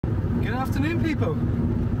Good afternoon, people.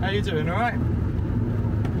 How you doing? All right?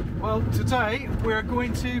 Well, today we're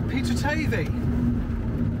going to Peter Tavy.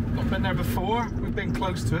 Not been there before. We've been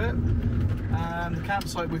close to it, and the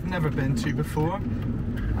campsite we've never been to before.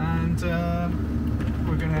 And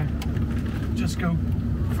we're gonna just go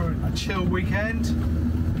for a chill weekend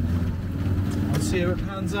and see how it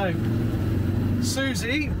pans out.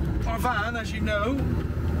 Siouxsie, our van, as you know,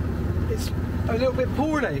 is a little bit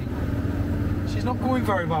poorly. She's not going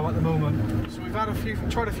very well at the moment, so we've had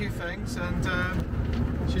tried a few things, and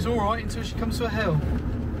she's all right until she comes to a hill.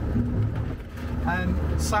 And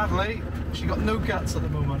sadly, she got no guts at the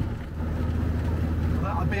moment.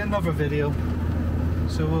 That'll be another video.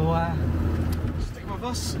 So we'll stick with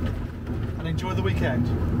us and enjoy the weekend.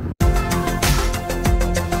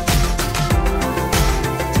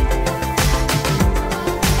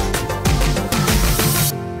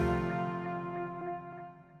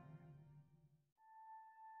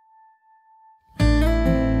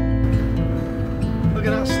 Look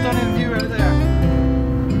at that stunning view out there.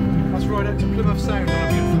 That's right out to Plymouth Sound on a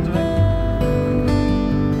beautiful day.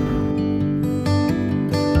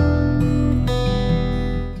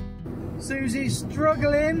 Siouxsie's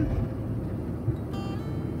struggling.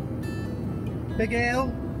 Big hill,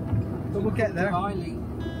 but we'll get there.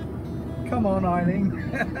 Come on, Eileen.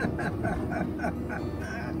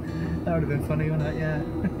 That would have been funny, wouldn't it? Yeah.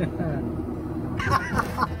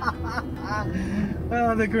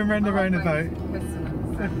 Oh, they're going round the roundabout.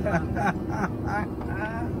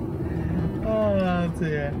 Oh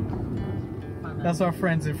dear. That's our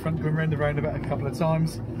friends in front going round the roundabout a couple of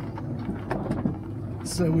times,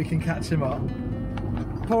 so we can catch him up.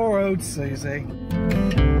 Poor old Siouxsie.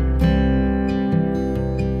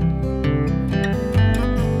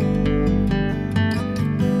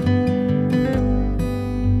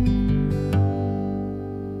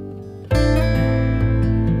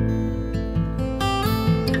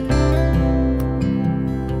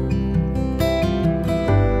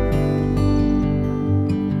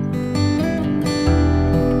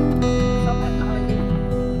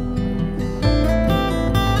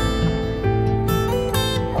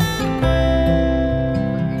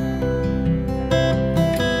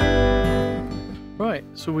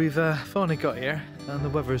 So we've finally got here, and the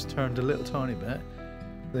weather's turned a little tiny bit.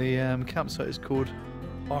 The campsite is called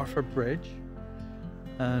Harford Bridge,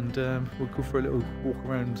 and we'll go for a little walk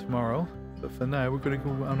around tomorrow. But for now, we're going to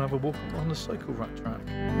go and have a walk on the cycle rack track.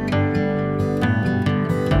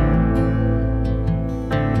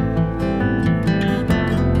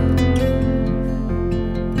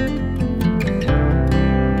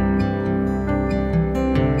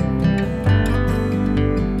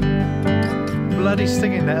 Bloody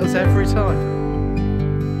stinging nettles every time.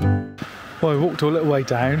 Well, we walked a little way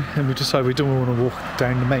down, and we decided we don't want to walk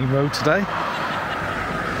down the main road today.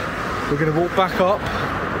 We're going to walk back up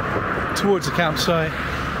towards the campsite,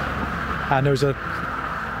 and there was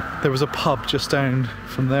a pub just down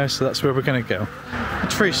from there, so that's where we're going to go. The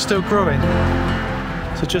tree's still growing.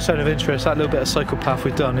 So just out of interest, that little bit of cycle path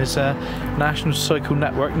we've done is National Cycle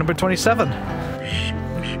Network number 27.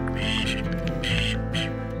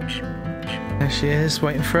 There she is,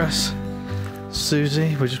 waiting for us.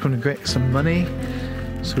 Siouxsie, we're just going to get some money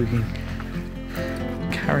so we can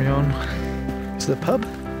carry on to the pub.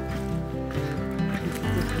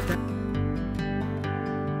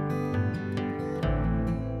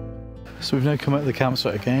 So we've now come out of the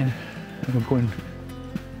campsite again, and we're going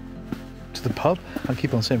to the pub. I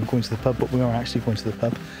keep on saying we're going to the pub, but we are actually going to the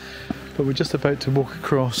pub. But we're just about to walk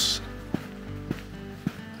across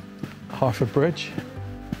Harford Bridge.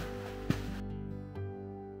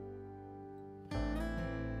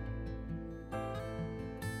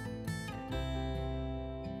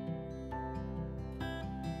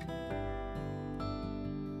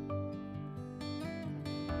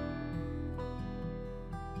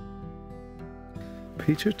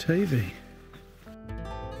 Peter Tavy.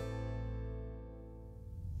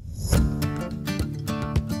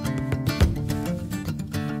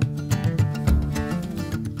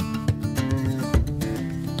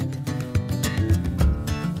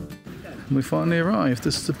 And we finally arrived.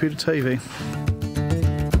 This is the Peter Tavy.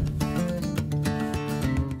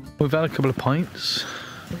 We've had a couple of pints.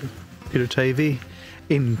 Peter Tavy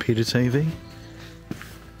in Peter Tavy.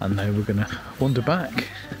 And now we're going to wander back.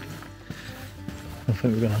 I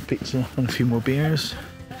think we're going to have pizza and a few more beers.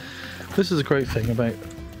 This is a great thing about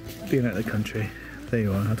being out of the country. There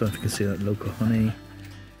you are, I don't know if you can see that local honey.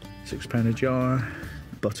 £6 a jar,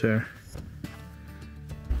 butter,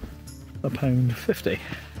 £1.50.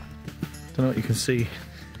 Don't know what you can see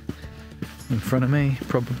in front of me,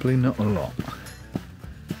 probably not a lot.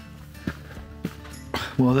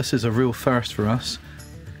 Well, this is a real first for us,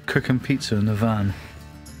 cooking pizza in the van.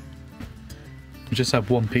 We just had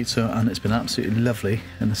one pizza and it's been absolutely lovely,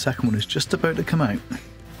 and the second one is just about to come out.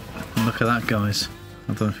 Look at that, guys.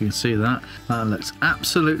 I don't know if you can see that. That looks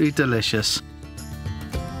absolutely delicious.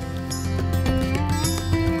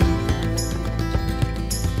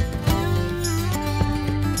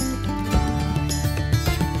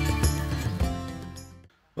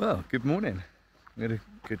 Well, good morning. We had a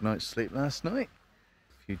good night's sleep last night.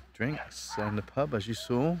 A few drinks in the pub, as you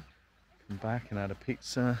saw. Come back and had a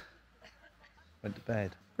pizza. Went to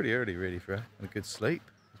bed. Pretty early, really, for a good sleep.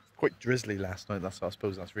 Quite drizzly last night. I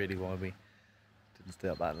suppose that's really why we didn't stay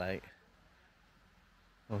up that late.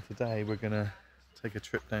 Well, today we're gonna take a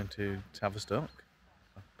trip down to Tavistock.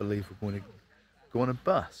 I believe we're going to go on a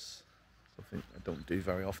bus. Something I don't do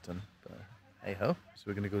very often, but hey ho. So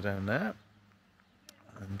we're gonna go down there.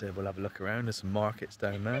 And we'll have a look around. There's some markets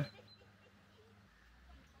down there.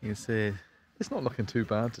 You can see it's not looking too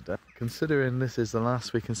bad today. Considering this is the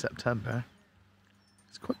last week in September,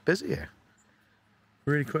 it's quite busy here.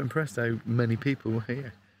 Really quite impressed how many people are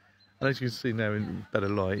here. And as you can see now in better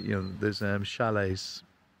light, you know, there's chalets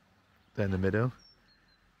down the middle.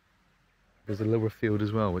 There's a lower field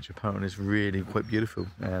as well, which apparently is really quite beautiful.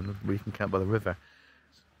 We can camp by the river.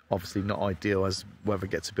 Obviously not ideal as weather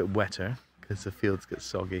gets a bit wetter, because the fields get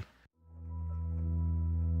soggy.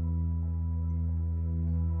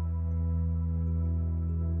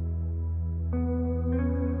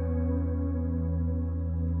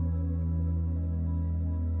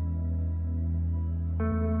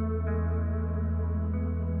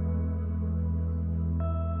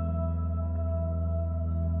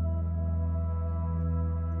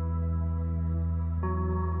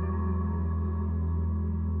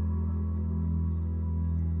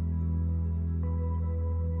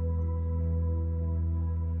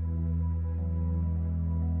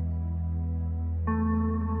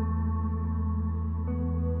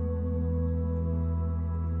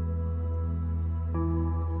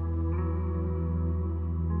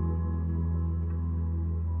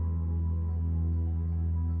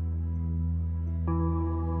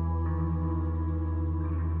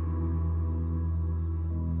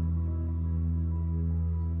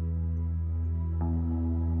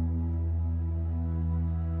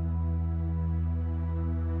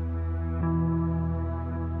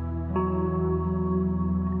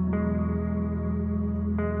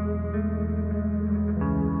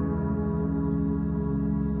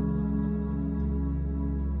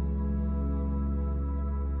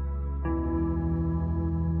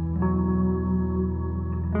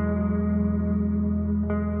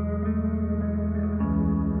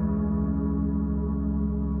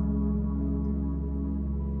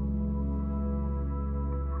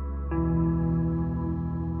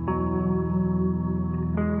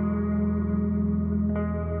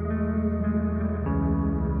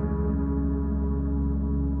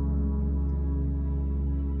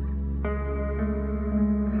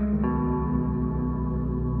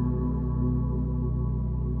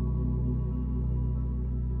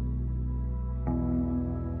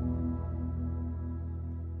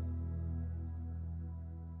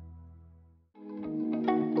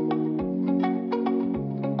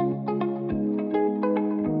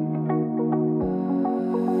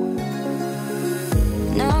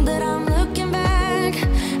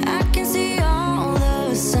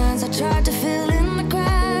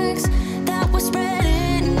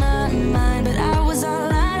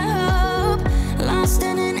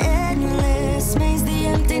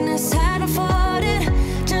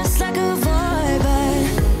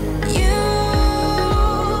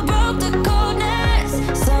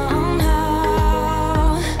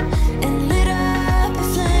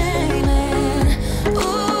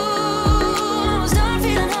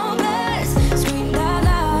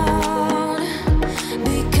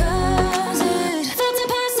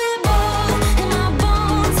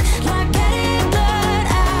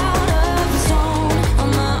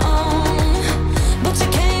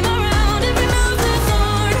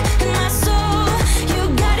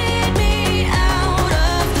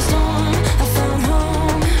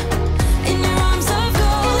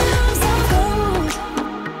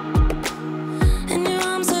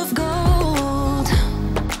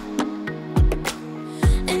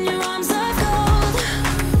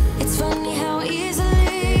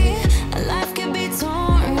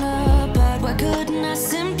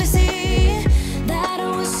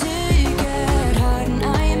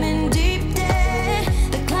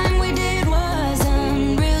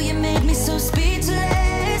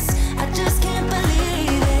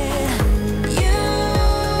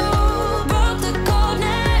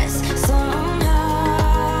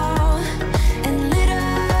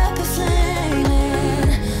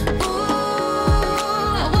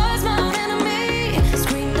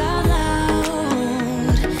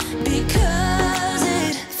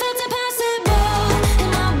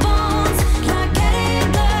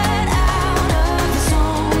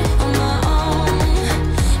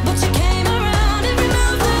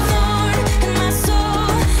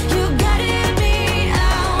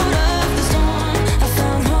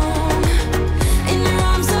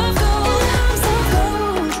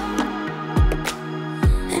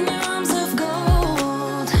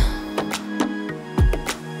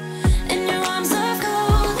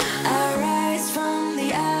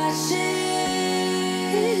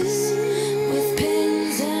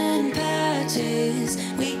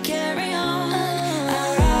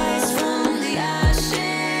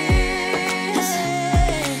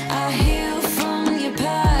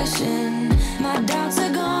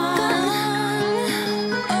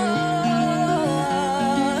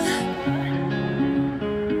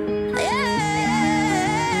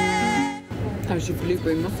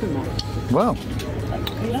 blueberry muffin one. Wow.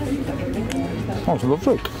 That's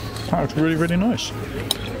lovely. That's really, really nice.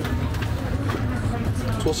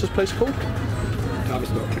 So what's this place called?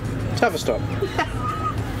 Tavistock. Tavistock.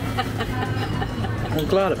 I'm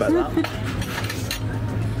glad about that.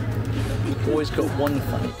 Always got one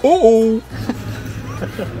thing. Oh!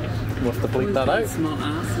 We'll have to bleep that out. Smart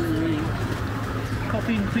ass in the ring.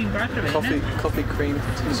 Coffee and cream batter, Coffee cream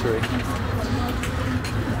patisserie.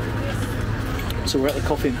 So we're at the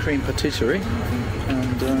coffee and cream patisserie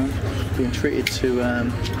and being treated to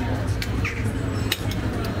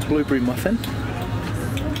blueberry muffin,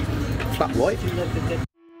 flat white.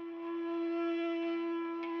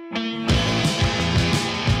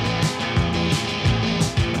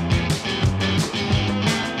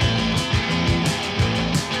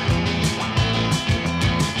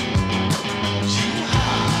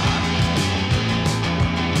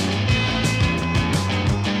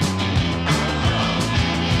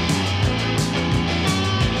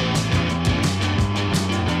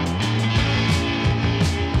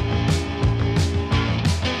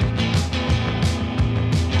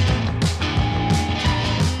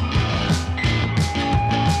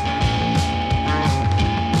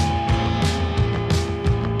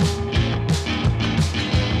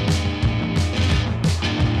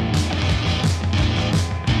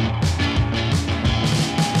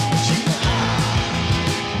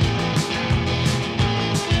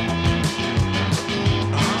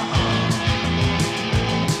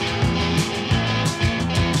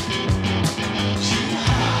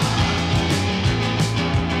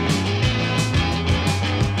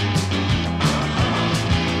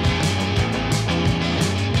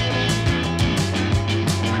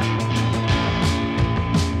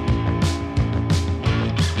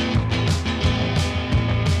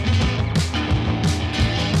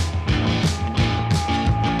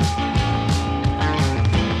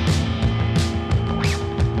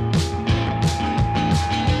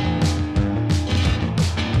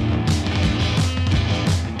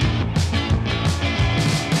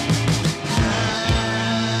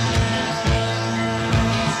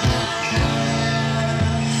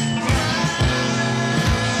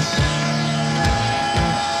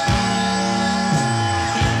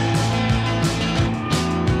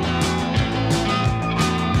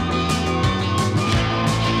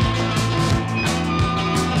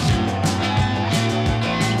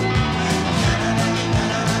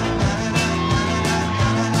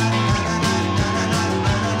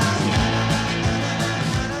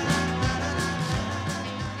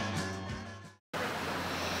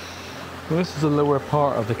 Well, this is the lower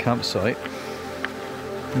part of the campsite.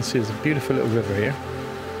 You can see there's a beautiful little river here.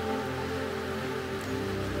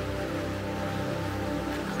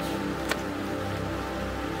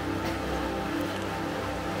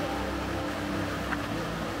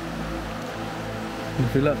 And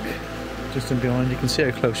if you look just in behind, you can see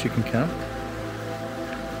how close you can camp.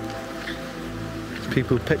 There's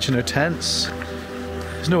people pitching their tents.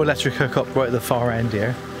 There's no electric hookup right at the far end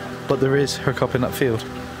here, but there is hookup in that field.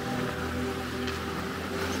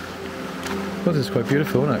 Well, this is quite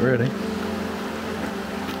beautiful, isn't it, really?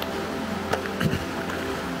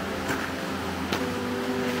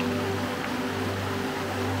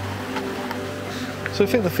 So I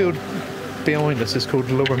think the field behind us is called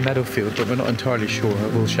Lower Meadowfield, but we're not entirely sure.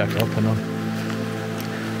 We'll check up and I'll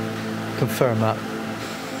confirm that.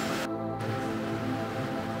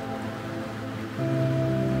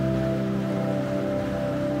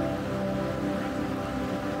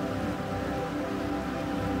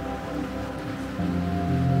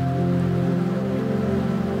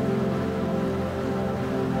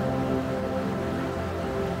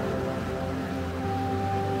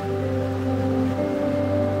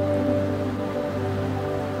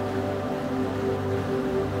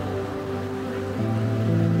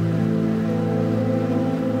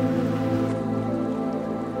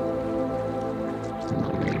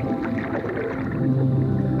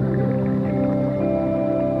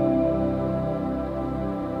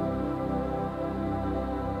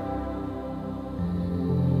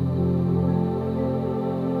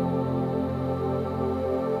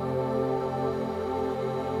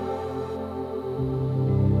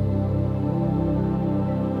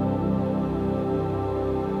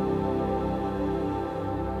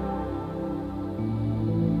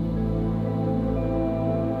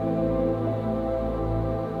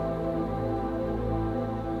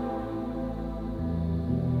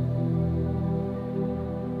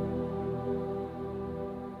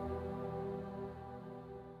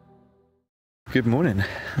 Good morning,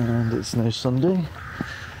 and it's now Sunday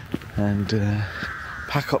and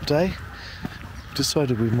pack up day.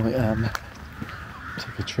 Decided we might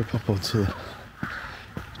Take a trip up onto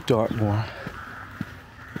Dartmoor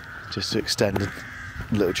just to extend the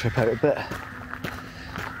little trip out a bit.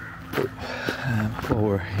 But while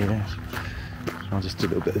we're here, I'll just do a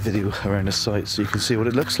little bit of video around the site so you can see what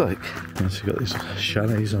it looks like. So you've got these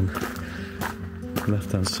chalets on the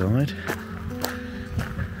left hand side,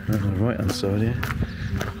 and on the right hand side here,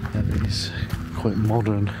 you have these quite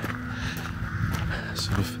modern,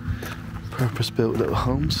 sort of purpose built little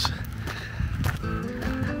homes.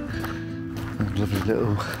 And lovely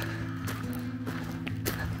little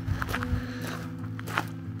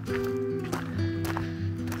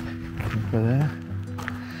over there.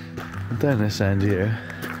 And down this end here,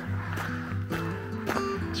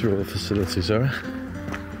 that's where all the facilities are.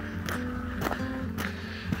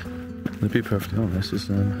 To be perfectly honest, it's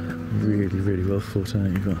really well thought out.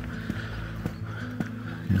 You've got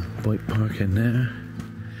bike parking there.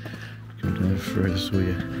 Go down further to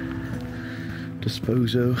your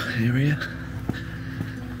disposal area.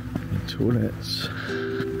 And toilets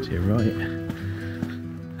to your right.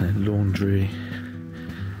 And laundry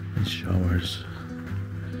and showers.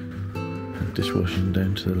 And dishwashing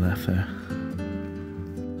down to the left there.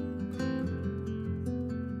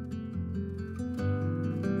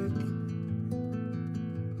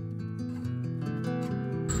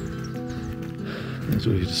 There's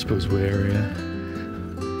all your disposable area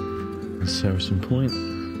and servicing point.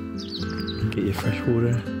 Get your fresh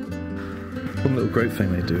water. One little great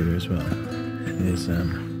thing they do here as well is you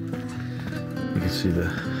can see the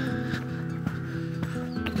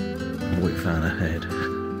white van ahead.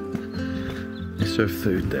 They serve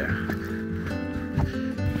food there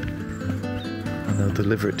and they'll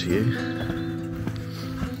deliver it to you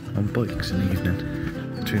on bikes in the evening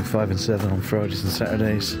between 5 and 7 on Fridays and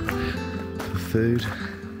Saturdays. Food.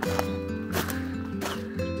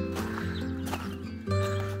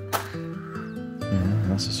 Yeah,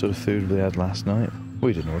 that's the sort of food we had last night.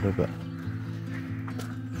 We didn't order, but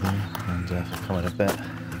yeah, and if I come in a bit,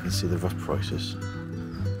 you can see the rough prices.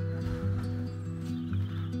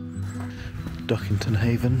 Duckington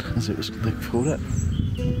Haven, as it was they called it.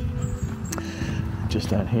 Just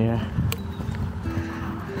down here,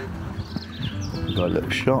 we've got a little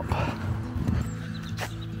shop.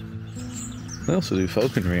 They also do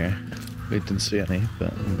falconry here. We didn't see any,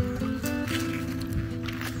 but you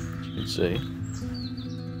can see.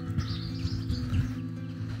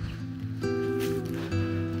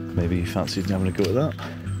 Maybe you fancied having a go at that.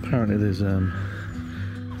 Apparently there's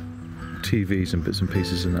TVs and bits and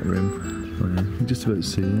pieces in that room. Oh, yeah. You can just about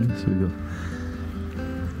see there. So we've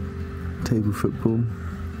got table football,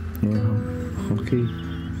 air hockey,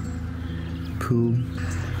 pool.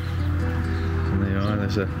 And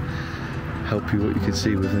there's a help you what you can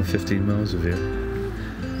see within 15 miles of here.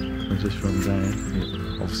 I'll just run down.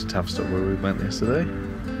 Obviously Tavistock where we went yesterday.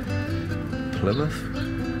 Plymouth.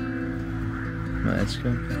 Mount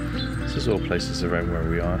Edgecombe. This is all places around where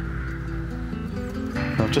we are.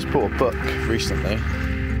 I've just bought a book recently.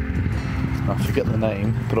 I forget the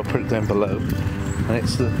name, but I'll put it down below. And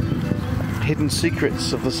it's the Hidden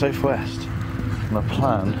Secrets of the Southwest. And I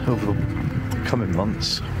plan over the coming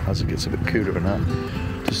months, as it gets a bit cooler and that,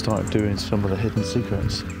 to start doing some of the hidden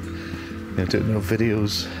secrets. Doing little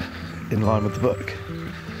videos in line with the book.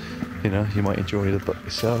 You might enjoy the book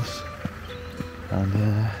yourselves and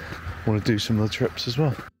want to do some of the trips as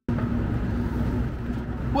well.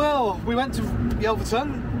 Well, we went to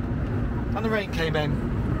Yelverton and the rain came in,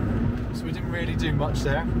 so we didn't really do much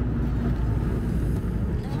there.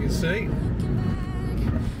 As you can see,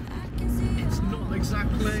 it's not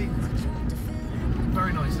exactly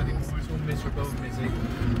very nice anymore. It's all miserable and busy.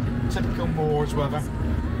 Typical moors weather.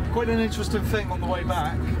 Quite an interesting thing on the way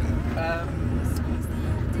back.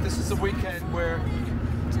 This is the weekend where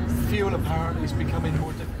fuel apparently is becoming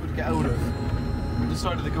more difficult to get hold of. We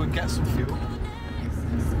decided to go and get some fuel,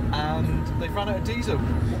 and they've run out of diesel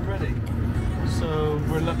already. So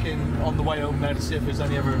we're looking on the way home now to see if there's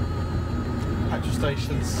any other petrol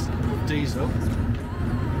stations with diesel.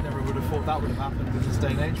 Never would have thought that would have happened in this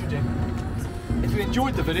day and age, would you? If you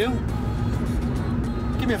enjoyed the video,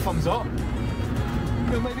 give me a thumbs up.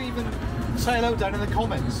 Maybe even say hello down in the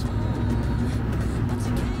comments.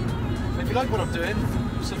 And if you like what I'm doing,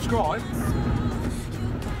 subscribe.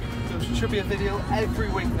 There should be a video every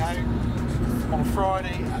week now on a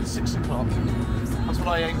Friday at 6 o'clock. That's what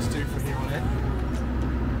I aim to do from here on in.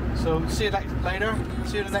 So see you later.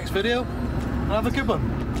 See you in the next video. And have a good one.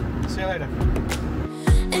 See you later.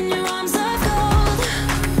 In your arms I go.